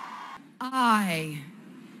feminist. I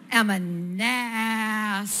am a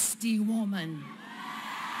nasty woman.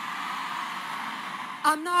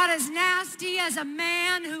 I'm not as nasty as a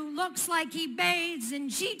man who looks like he bathes in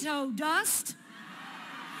Cheeto dust.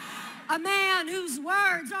 A man whose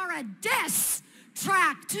words are a diss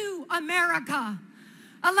track to America.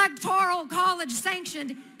 Electoral college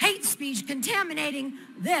sanctioned hate speech contaminating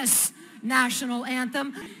this national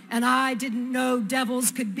anthem. And I didn't know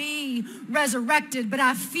devils could be resurrected, but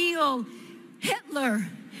I feel Hitler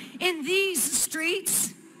in these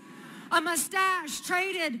streets. A mustache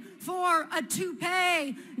traded for a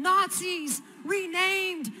toupee. Nazis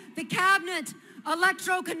renamed the cabinet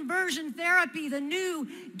electroconversion therapy, the new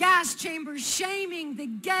gas chambers shaming the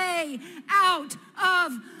gay out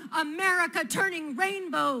of America, turning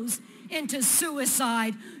rainbows into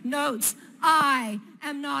suicide notes. I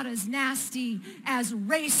am not as nasty as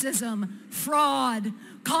racism, fraud,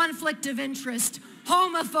 conflict of interest,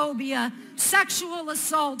 homophobia, sexual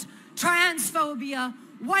assault, transphobia,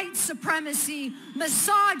 white supremacy,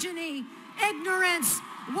 misogyny, ignorance,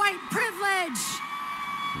 white privilege.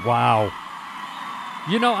 Wow.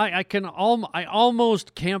 You know, I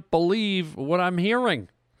almost can't believe what I'm hearing.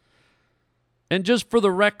 And just for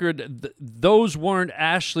the record, those weren't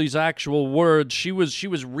Ashley's actual words. She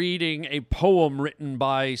was reading a poem written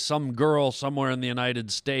by some girl somewhere in the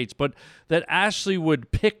United States, but that Ashley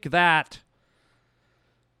would pick that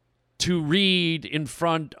to read in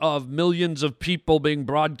front of millions of people being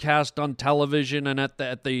broadcast on television and at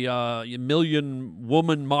the Million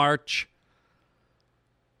Woman March.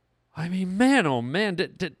 I mean, man, oh man,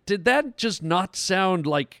 did that just not sound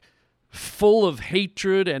like full of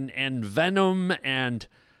hatred and venom and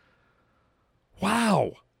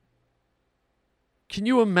wow. Can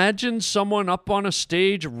you imagine someone up on a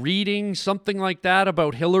stage reading something like that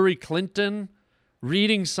about Hillary Clinton?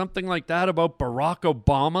 Reading something like that about Barack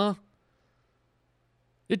Obama?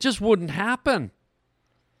 It just wouldn't happen.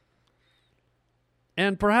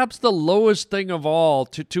 And perhaps the lowest thing of all,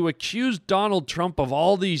 to accuse Donald Trump of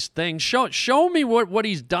all these things, show me what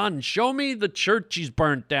he's done. Show me the church he's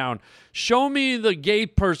burnt down. Show me the gay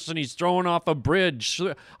person he's throwing off a bridge.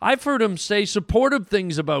 I've heard him say supportive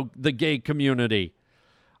things about the gay community.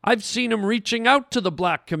 I've seen him reaching out to the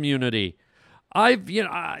black community. I've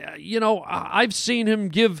seen him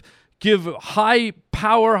give high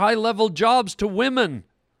power, high level jobs to women.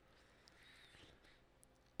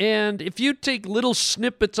 And if you take little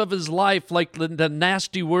snippets of his life, like the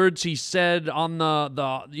nasty words he said on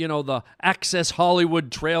the Access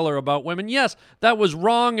Hollywood trailer about women, yes, that was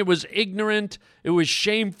wrong. It was ignorant. It was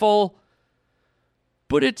shameful.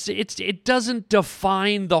 But it doesn't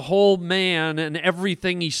define the whole man and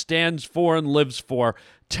everything he stands for and lives for.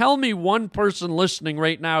 Tell me one person listening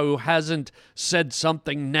right now who hasn't said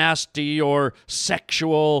something nasty or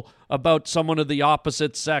sexual about someone of the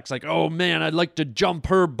opposite sex, like, oh man, I'd like to jump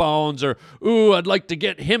her bones, or ooh, I'd like to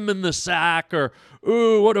get him in the sack, or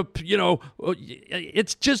ooh,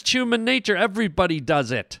 it's just human nature. Everybody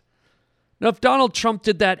does it. Now, if Donald Trump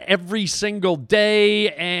did that every single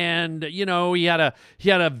day, and he had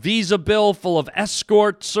a visa bill full of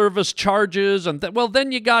escort service charges, and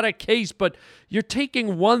then you got a case. But you're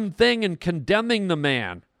taking one thing and condemning the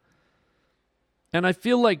man. And I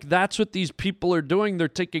feel like that's what these people are doing. They're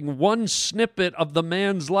taking one snippet of the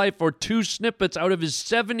man's life, or two snippets out of his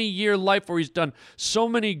 70-year life where he's done so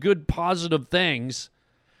many good, positive things,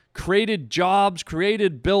 created jobs,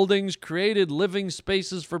 created buildings, created living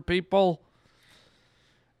spaces for people.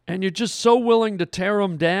 And you're just so willing to tear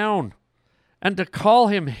him down. And to call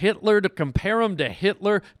him Hitler, to compare him to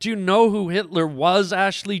Hitler. Do you know who Hitler was,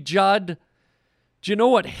 Ashley Judd? Do you know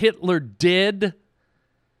what Hitler did?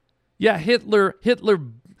 Yeah, Hitler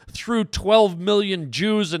threw 12 million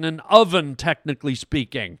Jews in an oven, technically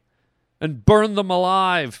speaking, and burned them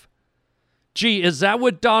alive. Gee, is that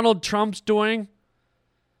what Donald Trump's doing?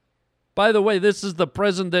 By the way, this is the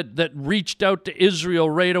president that reached out to Israel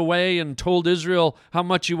right away and told Israel how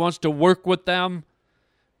much he wants to work with them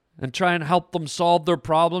and try and help them solve their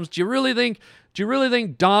problems. Do you really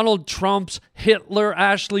think Donald Trump's Hitler,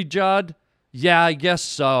 Ashley Judd? Yeah, I guess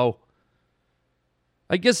so.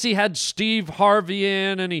 I guess he had Steve Harvey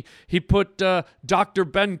in, and he put Dr.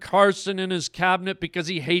 Ben Carson in his cabinet because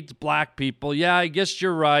he hates black people. Yeah, I guess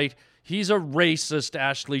you're right. He's a racist,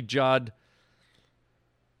 Ashley Judd.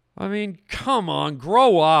 I mean, come on,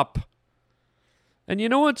 grow up. And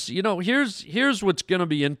here's what's going to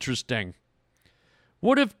be interesting.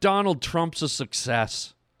 What if Donald Trump's a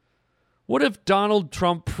success? What if Donald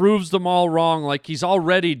Trump proves them all wrong like he's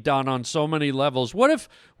already done on so many levels? What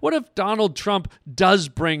if Donald Trump does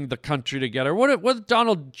bring the country together? What if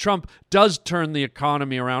Donald Trump does turn the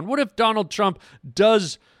economy around? What if Donald Trump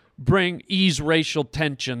does ease racial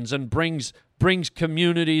tensions and brings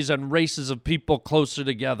communities and races of people closer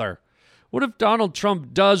together? What if Donald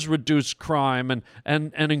Trump does reduce crime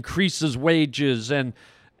and increases wages and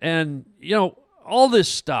all this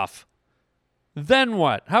stuff? Then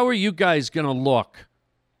what? How are you guys going to look?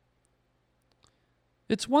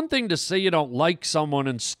 It's one thing to say you don't like someone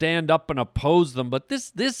and stand up and oppose them, but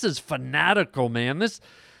this is fanatical, man.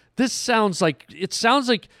 This sounds like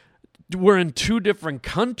we're in two different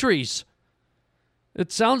countries.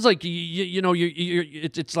 It sounds like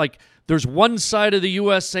it's like there's one side of the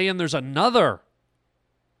USA and there's another.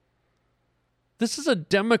 This is a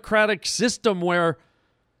democratic system where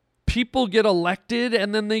people get elected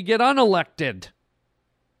and then they get unelected.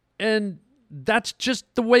 And that's just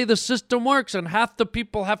the way the system works. And half the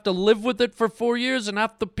people have to live with it for 4 years and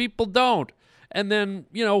half the people don't. And then,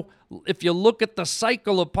 if you look at the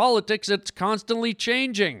cycle of politics, it's constantly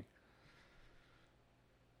changing.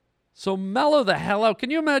 So mellow the hell out. Can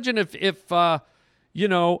you imagine if a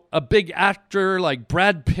big actor like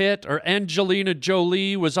Brad Pitt or Angelina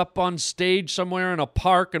Jolie was up on stage somewhere in a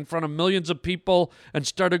park in front of millions of people and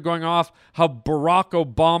started going off how Barack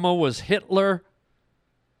Obama was Hitler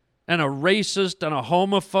and a racist and a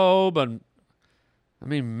homophobe, and I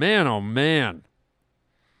mean, man, oh man.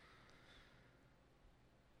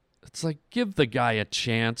 It's like, give the guy a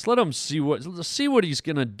chance. Let him see what he's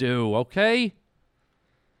going to do, okay?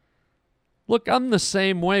 Look, I'm the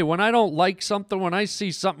same way. When I don't like something, when I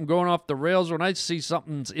see something going off the rails, when I see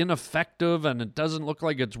something's ineffective and it doesn't look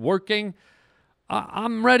like it's working,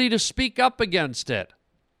 I'm ready to speak up against it.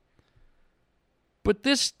 But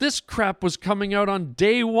this crap was coming out on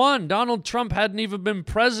day one. Donald Trump hadn't even been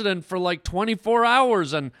president for like 24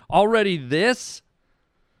 hours, and already this?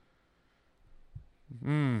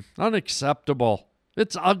 Unacceptable.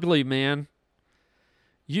 It's ugly, man.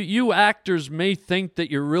 You actors may think that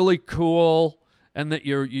you're really cool and that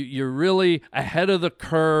you're really ahead of the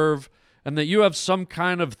curve and that you have some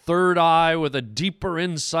kind of third eye with a deeper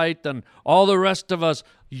insight than all the rest of us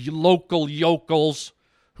local yokels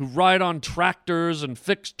who ride on tractors and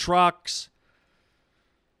fix trucks.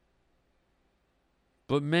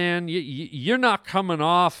 But man, you're not coming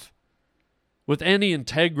off with any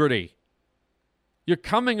integrity. You're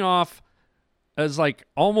coming off as like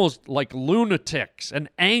almost like lunatics and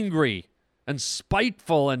angry and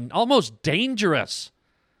spiteful and almost dangerous.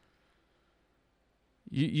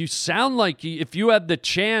 You sound like if you had the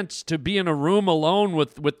chance to be in a room alone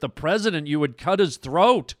with the president, you would cut his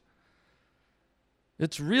throat.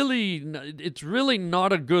 It's really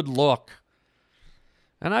not a good look.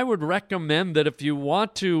 And I would recommend that if you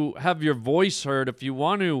want to have your voice heard, if you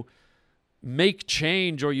want to make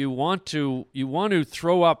change, or you want to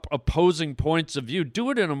throw up opposing points of view, do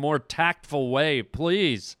it in a more tactful way,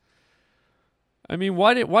 please. I mean,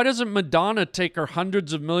 why doesn't Madonna take her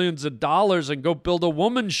hundreds of millions of dollars and go build a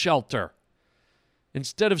woman's shelter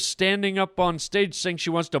instead of standing up on stage saying she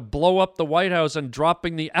wants to blow up the White House and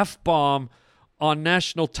dropping the F-bomb on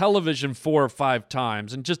national television 4 or 5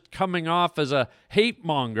 times and just coming off as a hate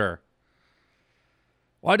monger?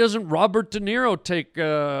 Why doesn't Robert De Niro take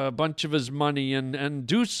a bunch of his money and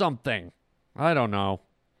do something? I don't know.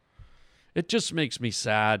 It just makes me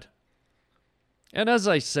sad. And as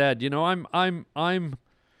I said, I'm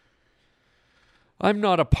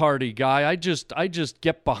not a party guy. I just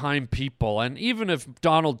get behind people. And even if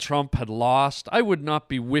Donald Trump had lost, I would not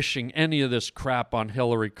be wishing any of this crap on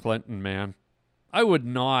Hillary Clinton, man. I would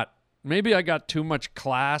not. Maybe I got too much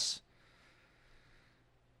class.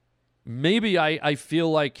 Maybe I feel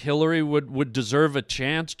like Hillary would deserve a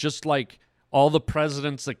chance, just like all the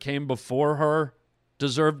presidents that came before her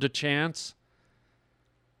deserved a chance.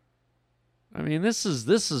 I mean, this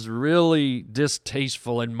is really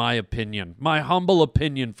distasteful in my opinion. My humble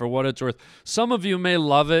opinion, for what it's worth. Some of you may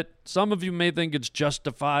love it. Some of you may think it's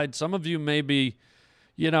justified. Some of you may be,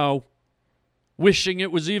 wishing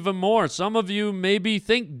it was even more. Some of you maybe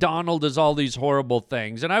think Donald is all these horrible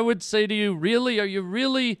things. And I would say to you, really, are you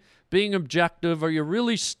really being objective? Are you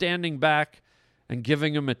really standing back and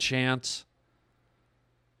giving him a chance?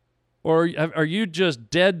 Or are you just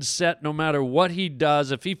dead set no matter what he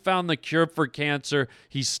does? If he found the cure for cancer,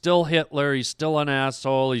 he's still Hitler, he's still an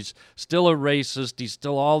asshole, he's still a racist, he's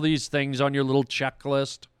still all these things on your little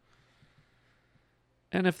checklist?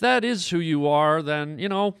 And if that is who you are, then,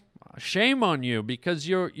 shame on you, because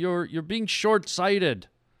you're being short-sighted.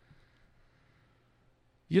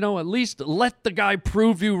 At least let the guy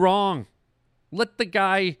prove you wrong. Let the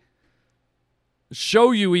guy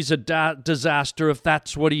show you he's a disaster if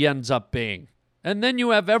that's what he ends up being. And then you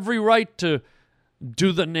have every right to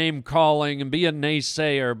do the name calling and be a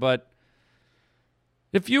naysayer. But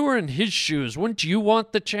if you were in his shoes, wouldn't you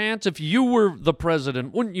want the chance? If you were the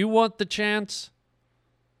president, wouldn't you want the chance?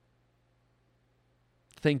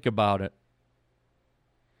 Think about it.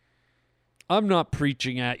 I'm not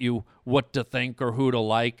preaching at you what to think or who to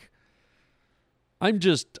like. I'm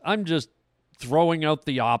just throwing out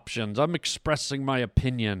the options. I'm expressing my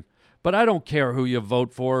opinion. But I don't care who you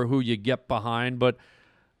vote for or who you get behind. But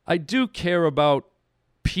I do care about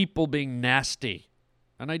people being nasty.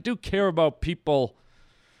 And I do care about people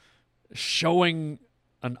showing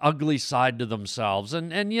an ugly side to themselves.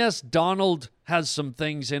 And yes, Donald has some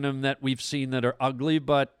things in him that we've seen that are ugly,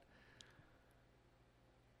 but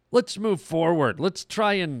let's move forward. Let's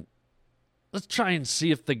try and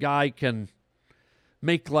see if the guy can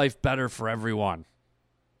make life better for everyone.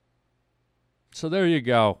 So there you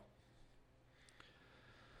go.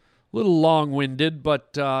 A little long-winded,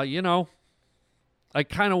 but I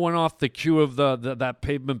kind of went off the cue of that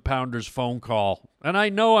Pavement Pounders phone call. And I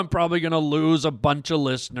know I'm probably going to lose a bunch of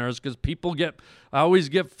listeners because I always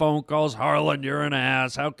get phone calls, Harland, you're an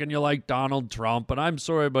ass. How can you like Donald Trump? And I'm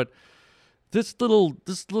sorry, but this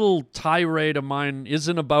little tirade of mine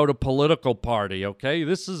isn't about a political party, okay?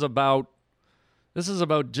 This is about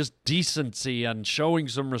just decency and showing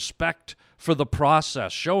some respect for the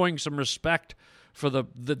process, showing some respect for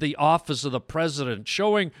the office of the president,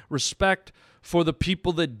 showing respect for the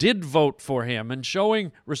people that did vote for him, and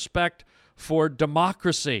showing respect for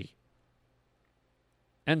democracy.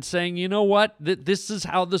 And saying, you know what? This is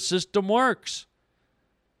how the system works.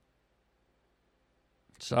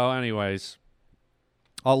 So anyways,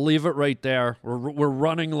 I'll leave it right there. We're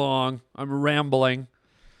running long. I'm rambling.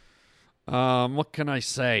 What can I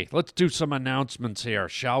say? Let's do some announcements here,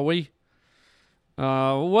 shall we?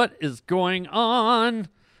 What is going on?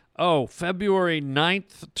 Oh, February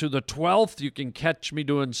 9th to the 12th, you can catch me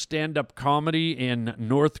doing stand-up comedy in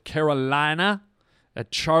North Carolina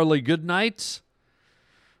at Charlie Goodnight's.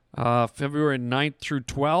 February 9th through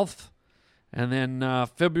 12th. And then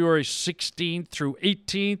February 16th through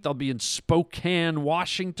 18th, I'll be in Spokane,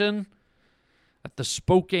 Washington at the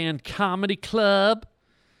Spokane Comedy Club.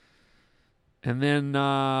 And then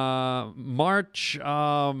March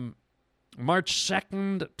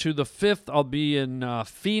 2nd to the 5th, I'll be in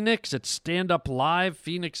Phoenix at Stand Up Live,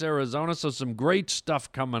 Phoenix, Arizona. So some great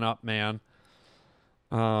stuff coming up, man.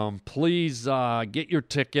 Please get your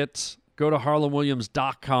tickets. Go to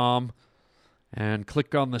harlandwilliams.com and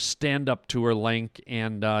click on the stand-up tour link,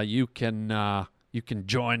 and you can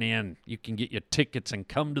join in. You can get your tickets and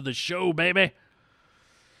come to the show, baby.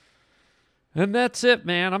 And that's it,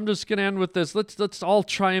 man. I'm just going to end with this. Let's all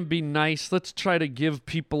try and be nice. Let's try to give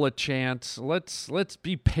people a chance. Let's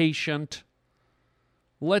be patient.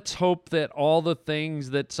 Let's hope that all the things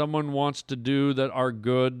that someone wants to do that are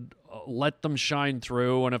good, let them shine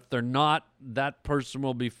through. And if they're not, that person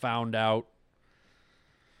will be found out.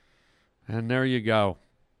 And there you go.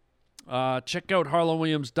 Check out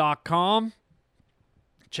harlandwilliams.com.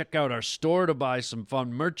 Check out our store to buy some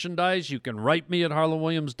fun merchandise. You can write me at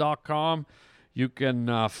harlandwilliams.com. You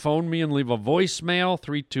can phone me and leave a voicemail,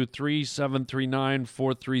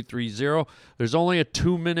 323-739-4330. There's only a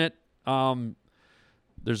 2-minute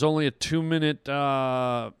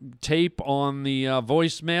tape on the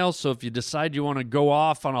voicemail, so if you decide you want to go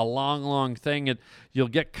off on a long thing, you'll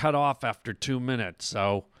get cut off after 2 minutes.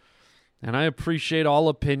 So, and I appreciate all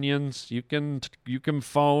opinions. You can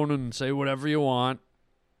phone and say whatever you want.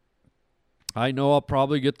 I know I'll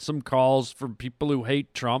probably get some calls from people who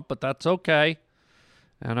hate Trump, but that's okay.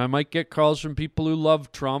 And I might get calls from people who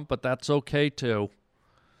love Trump, but that's okay too.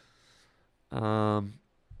 So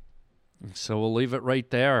we'll leave it right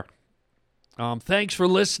there. Thanks for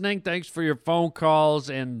listening. Thanks for your phone calls.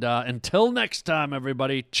 And until next time,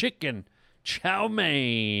 everybody, chicken chow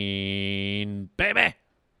mein, baby.